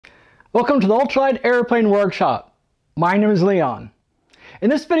Welcome to the Ultralight Airplane Workshop. My name is Leon. In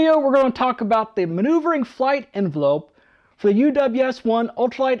this video, we're going to talk about the maneuvering flight envelope for the UWS-1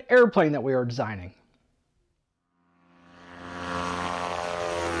 Ultralight Airplane that we are designing.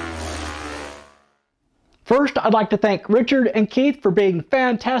 First, I'd like to thank Richard and Keith for being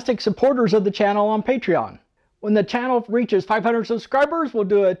fantastic supporters of the channel on Patreon. When the channel reaches 500 subscribers, we'll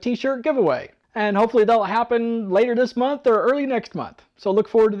do a t-shirt giveaway. And hopefully that'll happen later this month or early next month. So look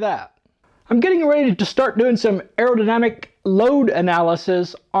forward to that. I'm getting ready to start doing some aerodynamic load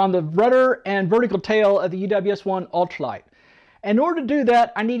analysis on the rudder and vertical tail of the UWS-1 Ultralight. In order to do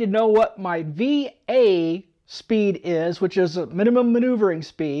that, I need to know what my VA speed is, which is a minimum maneuvering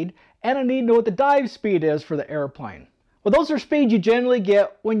speed, and I need to know what the dive speed is for the airplane. Well, those are speeds you generally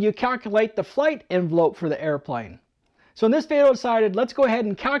get when you calculate the flight envelope for the airplane. So in this video, I decided let's go ahead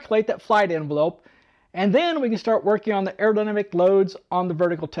and calculate that flight envelope, and then we can start working on the aerodynamic loads on the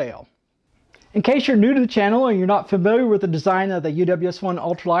vertical tail. In case you're new to the channel and you're not familiar with the design of the UWS-1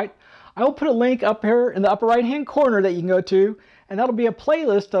 Ultralight, I will put a link up here in the upper right hand corner that you can go to, and that'll be a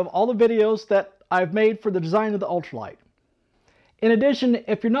playlist of all the videos that I've made for the design of the Ultralight. In addition,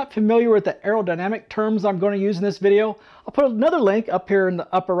 if you're not familiar with the aerodynamic terms I'm going to use in this video, I'll put another link up here in the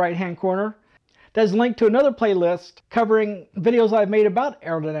upper right hand corner that's linked to another playlist covering videos I've made about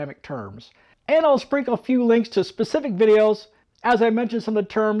aerodynamic terms. And I'll sprinkle a few links to specific videos as I mention some of the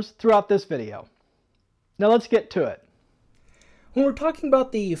terms throughout this video. Now let's get to it. When we're talking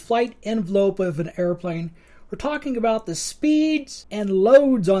about the flight envelope of an airplane, we're talking about the speeds and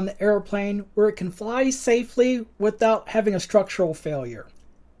loads on the airplane where it can fly safely without having a structural failure.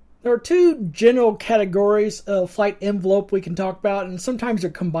 There are two general categories of flight envelope we can talk about, and sometimes they're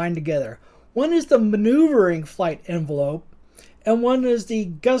combined together. One is the maneuvering flight envelope, and one is the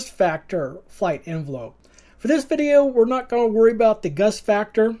gust factor flight envelope. For this video, we're not going to worry about the gust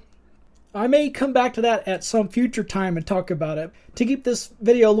factor. I may come back to that at some future time and talk about it. To keep this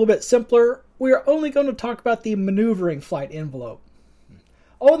video a little bit simpler, we are only going to talk about the maneuvering flight envelope.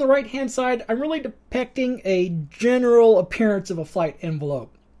 On the right hand side, I'm really depicting a general appearance of a flight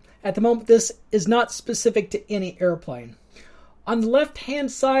envelope. At the moment, this is not specific to any airplane. On the left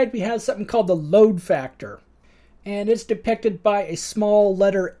hand side, we have something called the load factor, and it's depicted by a small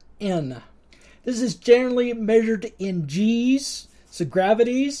letter N. This is generally measured in G's, so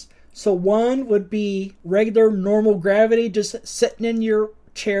gravities. So 1 would be regular normal gravity, just sitting in your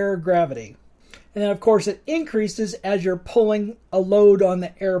chair gravity. And then of course it increases as you're pulling a load on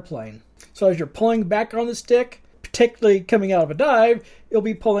the airplane. So as you're pulling back on the stick, particularly coming out of a dive, you'll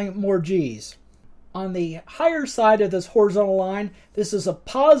be pulling more G's. On the higher side of this horizontal line, this is a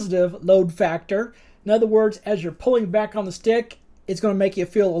positive load factor. In other words, as you're pulling back on the stick, it's going to make you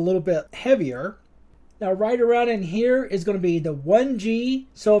feel a little bit heavier. Now right around in here is going to be the 1G.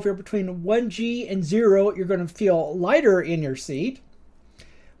 So if you're between 1G and 0, you're going to feel lighter in your seat.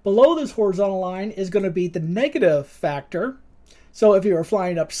 Below this horizontal line is going to be the negative factor. So if you were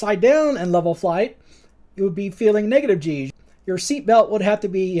flying upside down in level flight, you would be feeling negative G's. Your seatbelt would have to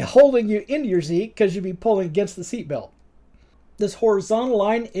be holding you into your seat because you'd be pulling against the seatbelt. This horizontal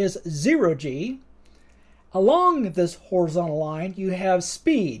line is 0G. Along this horizontal line, you have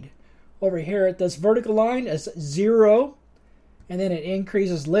speed. Over here at this vertical line is 0, and then it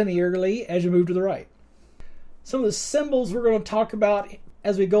increases linearly as you move to the right. Some of the symbols we're going to talk about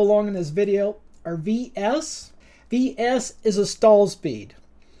as we go along in this video are VS. VS is a stall speed.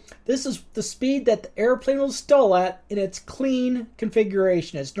 This is the speed that the airplane will stall at in its clean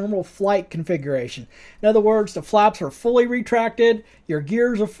configuration, its normal flight configuration. In other words, the flaps are fully retracted, your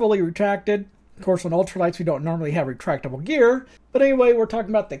gears are fully retracted. Of course, on ultralights, we don't normally have retractable gear. But anyway, we're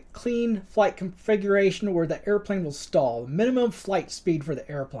talking about the clean flight configuration where the airplane will stall. Minimum flight speed for the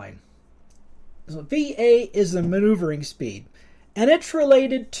airplane. So VA is the maneuvering speed. And it's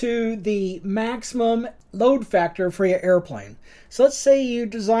related to the maximum load factor for your airplane. So let's say you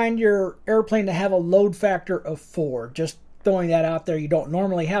designed your airplane to have a load factor of 4. Just throwing that out there. You don't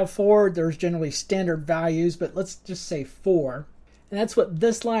normally have 4. There's generally standard values, but let's just say 4. And that's what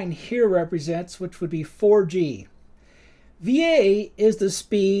this line here represents, which would be 4G. VA is the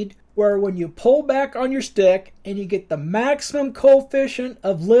speed where when you pull back on your stick and you get the maximum coefficient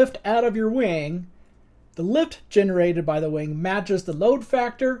of lift out of your wing, the lift generated by the wing matches the load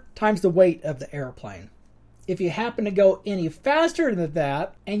factor times the weight of the airplane. If you happen to go any faster than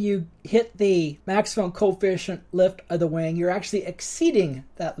that and you hit the maximum coefficient lift of the wing, you're actually exceeding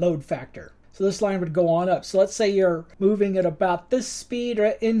that load factor. So this line would go on up. So let's say you're moving at about this speed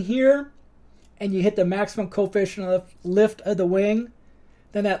right in here, and you hit the maximum coefficient of lift of the wing,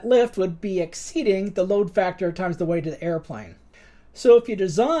 then that lift would be exceeding the load factor times the weight of the airplane. So if you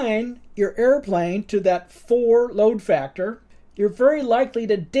design your airplane to that 4 load factor, you're very likely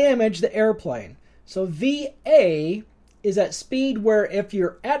to damage the airplane. So VA is at speed where if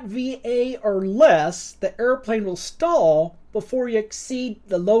you're at VA or less, the airplane will stall before you exceed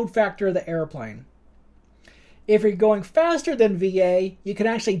the load factor of the airplane. If you're going faster than VA, you can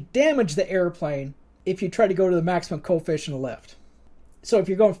actually damage the airplane if you try to go to the maximum coefficient of lift. So if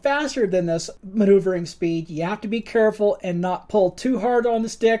you're going faster than this maneuvering speed, you have to be careful and not pull too hard on the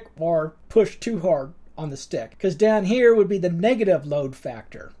stick or push too hard on the stick, because down here would be the negative load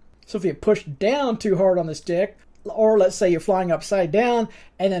factor. So if you push down too hard on the stick, or let's say you're flying upside down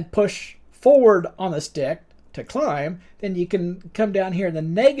and then push forward on the stick to climb, then you can come down here in the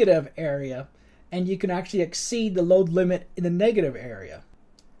negative area and you can actually exceed the load limit in the negative area.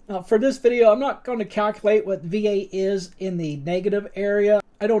 Now for this video, I'm not going to calculate what VA is in the negative area.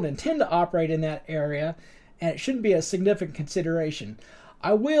 I don't intend to operate in that area, and it shouldn't be a significant consideration.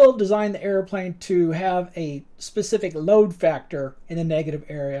 I will design the airplane to have a specific load factor in the negative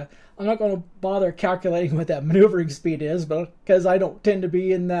area. I'm not going to bother calculating what that maneuvering speed is, because I don't tend to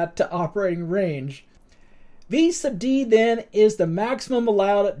be in that operating range. V sub D then is the maximum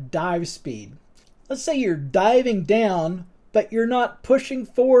allowed dive speed. Let's say you're diving down, but you're not pushing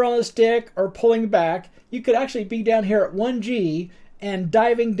forward on the stick or pulling back. You could actually be down here at 1G and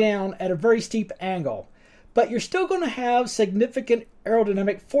diving down at a very steep angle. But you're still going to have significant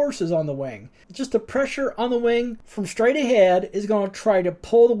aerodynamic forces on the wing. Just the pressure on the wing from straight ahead is going to try to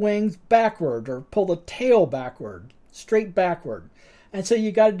pull the wings backward or pull the tail backward, straight backward. And so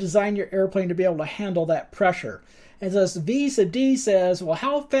you got to design your airplane to be able to handle that pressure. And thus V sub D says, well,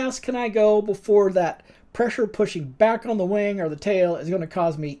 how fast can I go before that pressure pushing back on the wing or the tail is going to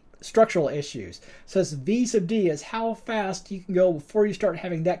cause me structural issues? So this V sub D is how fast you can go before you start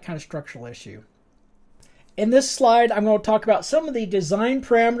having that kind of structural issue. In this slide, I'm going to talk about some of the design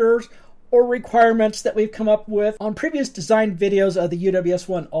parameters or requirements that we've come up with on previous design videos of the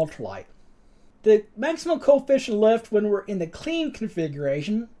UWS-1 Ultralight. The maximum coefficient lift when we're in the clean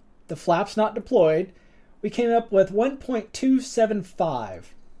configuration, the flaps not deployed, we came up with 1.275.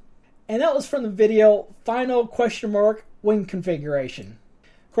 And that was from the video final ? Wing configuration.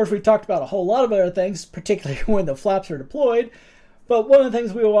 Of course, we talked about a whole lot of other things, particularly when the flaps are deployed. But one of the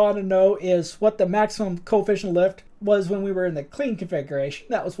things we want to know is what the maximum coefficient lift was when we were in the clean configuration.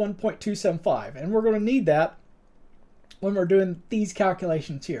 That was 1.275. And we're going to need that when we're doing these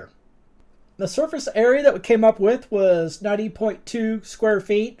calculations here. The surface area that we came up with was 90.2 square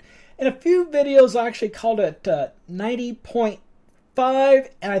feet. In a few videos, I actually called it 90.5.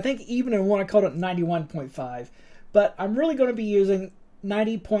 And I think even in one, I called it 91.5. But I'm really going to be using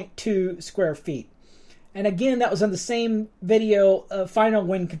 90.2 square feet. And again, that was in the same video final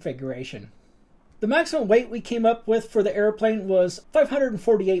wing configuration. The maximum weight we came up with for the airplane was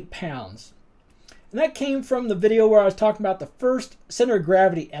 548 pounds. And that came from the video where I was talking about the first center of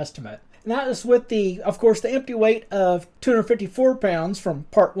gravity estimate. And that is with of course, the empty weight of 254 pounds from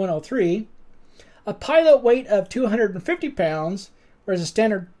part 103, a pilot weight of 250 pounds, whereas the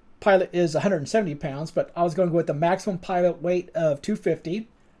standard pilot is 170 pounds, but I was going to go with the maximum pilot weight of 250.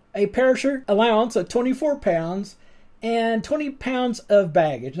 A parachute allowance of 24 pounds, and 20 pounds of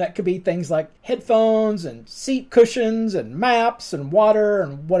baggage. That could be things like headphones and seat cushions and maps and water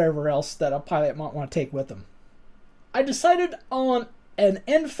and whatever else that a pilot might want to take with them. I decided on an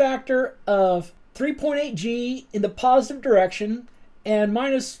N factor of 3.8 G in the positive direction and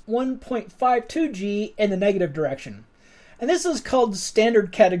minus 1.52 G in the negative direction. And this is called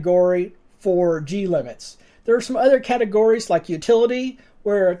standard category for G limits. There are some other categories like utility,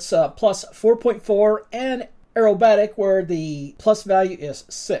 where it's plus 4.4, and aerobatic, where the plus value is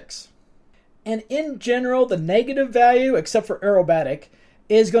 6. And in general, the negative value, except for aerobatic,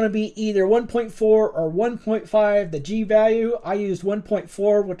 is going to be either 1.4 or 1.5, the G value. I used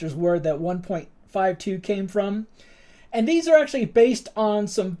 1.4, which is where that 1.52 came from. And these are actually based on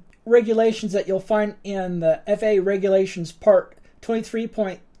some regulations that you'll find in the FAA regulations part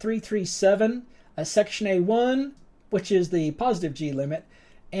 23.337, section A1, which is the positive G limit,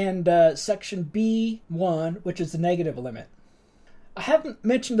 and section B1, which is the negative limit. I haven't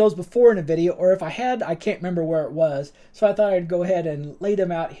mentioned those before in a video, or if I had, I can't remember where it was, so I thought I'd go ahead and lay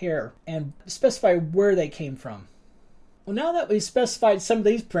them out here and specify where they came from. Well, now that we've specified some of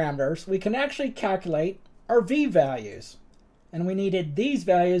these parameters, we can actually calculate our V values, and we needed these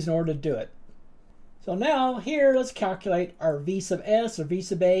values in order to do it. So now here, let's calculate our V sub S, or V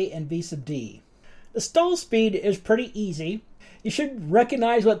sub A, and V sub D. The stall speed is pretty easy. You should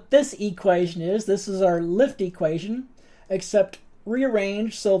recognize what this equation is. This is our lift equation, except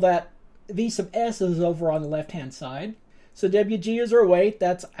rearranged so that V sub S is over on the left-hand side. So WG is our weight,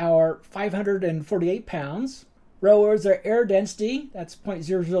 that's our 548 pounds. Rho is our air density, that's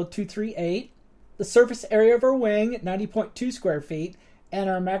 0.00238. The surface area of our wing, 90.2 square feet. And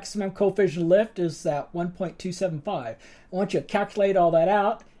our maximum coefficient of lift is that 1.275. Once you calculate all that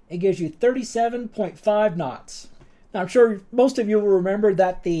out, it gives you 37.5 knots. Now, I'm sure most of you will remember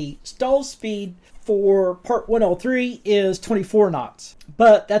that the stall speed for Part 103 is 24 knots.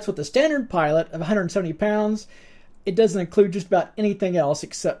 But that's with the standard pilot of 170 pounds. It doesn't include just about anything else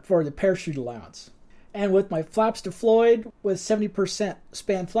except for the parachute allowance. And with my flaps deployed with 70%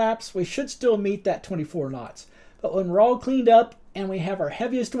 span flaps, we should still meet that 24 knots. But when we're all cleaned up and we have our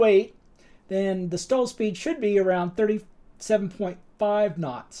heaviest weight, then the stall speed should be around 37.5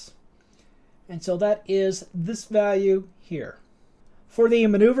 knots. And so that is this value here. For the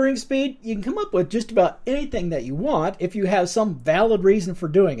maneuvering speed, you can come up with just about anything that you want if you have some valid reason for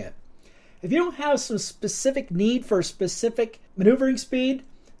doing it. If you don't have some specific need for a specific maneuvering speed,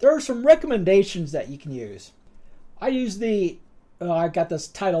 there are some recommendations that you can use. I use I got this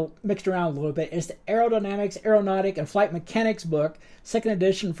title mixed around a little bit. It's the Aerodynamics, Aeronautic, and Flight Mechanics book, second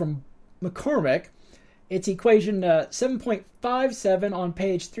edition from McCormick. It's equation 7.57 on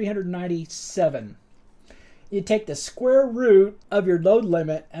page 397. You take the square root of your load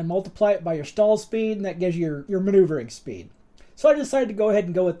limit and multiply it by your stall speed, and that gives you your maneuvering speed. So I decided to go ahead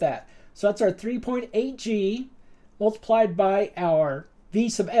and go with that. So that's our 3.8 G multiplied by our V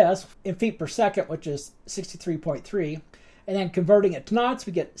sub S in feet per second, which is 63.3. And then converting it to knots,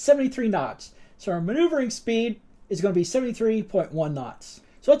 we get 73 knots. So our maneuvering speed is going to be 73.1 knots.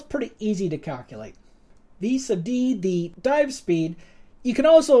 So it's pretty easy to calculate. V sub D, the dive speed, you can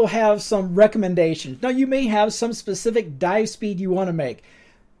also have some recommendations. Now you may have some specific dive speed you want to make.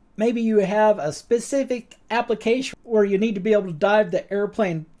 Maybe you have a specific application where you need to be able to dive the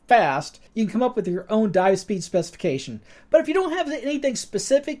airplane fast. You can come up with your own dive speed specification. But if you don't have anything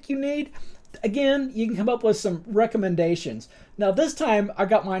specific you need, again, you can come up with some recommendations. Now this time I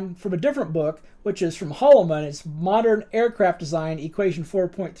got mine from a different book, which is from Holloman. It's Modern Aircraft Design, equation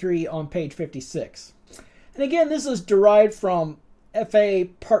 4.3 on page 56. And again, this is derived from FA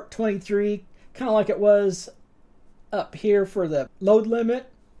Part 23, kind of like it was up here for the load limit.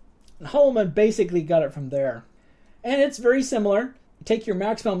 And Holloman basically got it from there. And it's very similar. You take your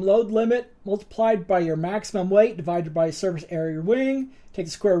maximum load limit multiplied by your maximum weight divided by surface area of your wing, take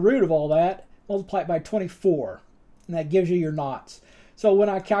the square root of all that, multiply it by 24, and that gives you your knots. So when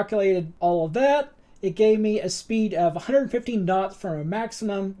I calculated all of that, it gave me a speed of 115 knots from a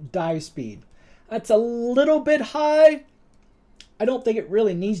maximum dive speed. That's a little bit high. I don't think it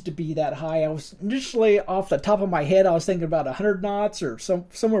really needs to be that high. I was initially, off the top of my head, I was thinking about 100 knots or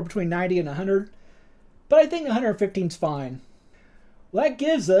somewhere between 90 and 100. But I think 115 is fine. Well, that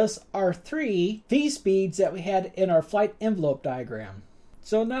gives us our 3 V speeds that we had in our flight envelope diagram.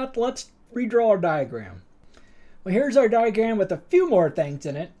 So now let's redraw our diagram. Well, here's our diagram with a few more things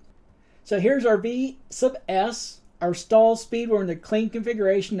in it. So here's our V sub S, our stall speed. We're in the clean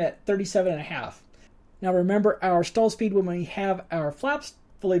configuration at 37.5. Now remember, our stall speed when we have our flaps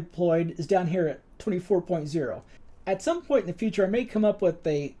fully deployed is down here at 24.0. At some point in the future, I may come up with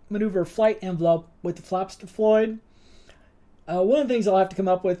a maneuver flight envelope with the flaps deployed. One of the things I'll have to come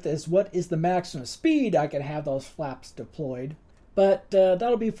up with is what is the maximum speed I can have those flaps deployed. But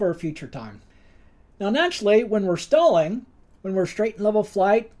that'll be for a future time. Now naturally, when we're stalling, when we're straight and level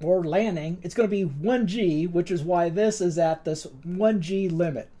flight or landing, it's going to be 1G, which is why this is at this 1G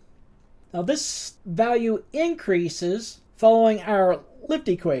limit. Now this value increases following our lift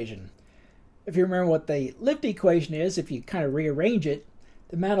equation. If you remember what the lift equation is, if you kind of rearrange it,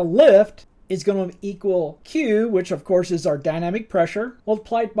 the amount of lift is going to equal Q, which of course is our dynamic pressure,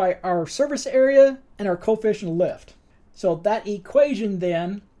 multiplied by our surface area and our coefficient of lift. So that equation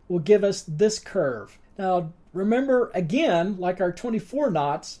then will give us this curve. Now remember, again, like our 24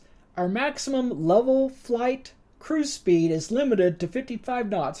 knots, our maximum level flight cruise speed is limited to 55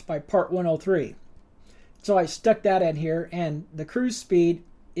 knots by Part 103. So I stuck that in here, and the cruise speed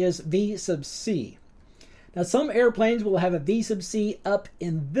is V sub C. Now some airplanes will have a V sub C up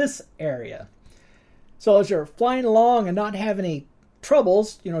in this area. So as you're flying along and not have any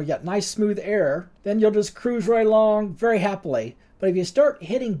troubles, you got nice smooth air, then you'll just cruise right along very happily. But if you start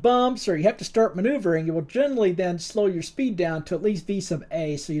hitting bumps or you have to start maneuvering, you will generally then slow your speed down to at least V sub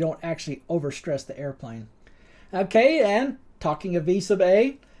A so you don't actually overstress the airplane. Okay, and talking of V sub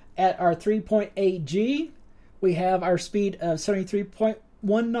A, at our 3.8 G, we have our speed of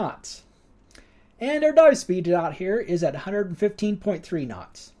 73.1 knots. And our dive speed out here is at 115.3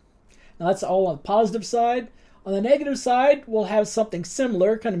 knots. Now that's all on the positive side. On the negative side, we'll have something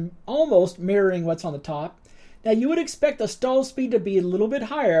similar, kind of almost mirroring what's on the top. Now you would expect the stall speed to be a little bit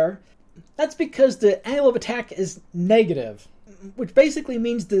higher. That's because the angle of attack is negative, which basically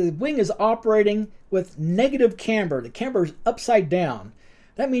means the wing is operating with negative camber. The camber is upside down.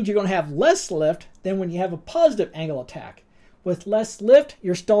 That means you're going to have less lift than when you have a positive angle attack. With less lift,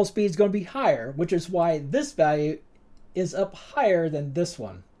 your stall speed is going to be higher, which is why this value is up higher than this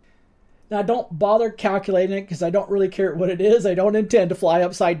one. Now don't bother calculating it because I don't really care what it is. I don't intend to fly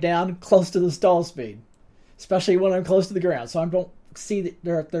upside down close to the stall speed, especially when I'm close to the ground. So I don't see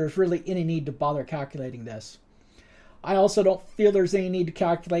that there's really any need to bother calculating this. I also don't feel there's any need to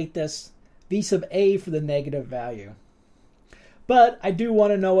calculate this V sub A for the negative value. But I do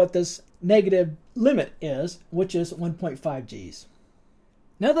want to know what this negative limit is, which is 1.5 Gs.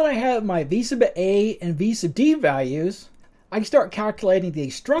 Now that I have my V sub A and V sub D values, I can start calculating the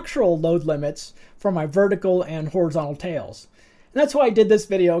structural load limits for my vertical and horizontal tails. And that's why I did this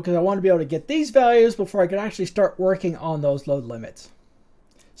video, because I want to be able to get these values before I could actually start working on those load limits.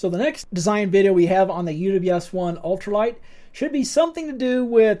 So the next design video we have on the UWS-1 Ultralight should be something to do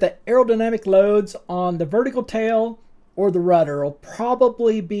with the aerodynamic loads on the vertical tail or the rudder. It'll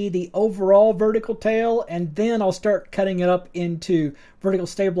probably be the overall vertical tail, and then I'll start cutting it up into vertical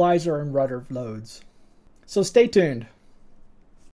stabilizer and rudder loads. So stay tuned.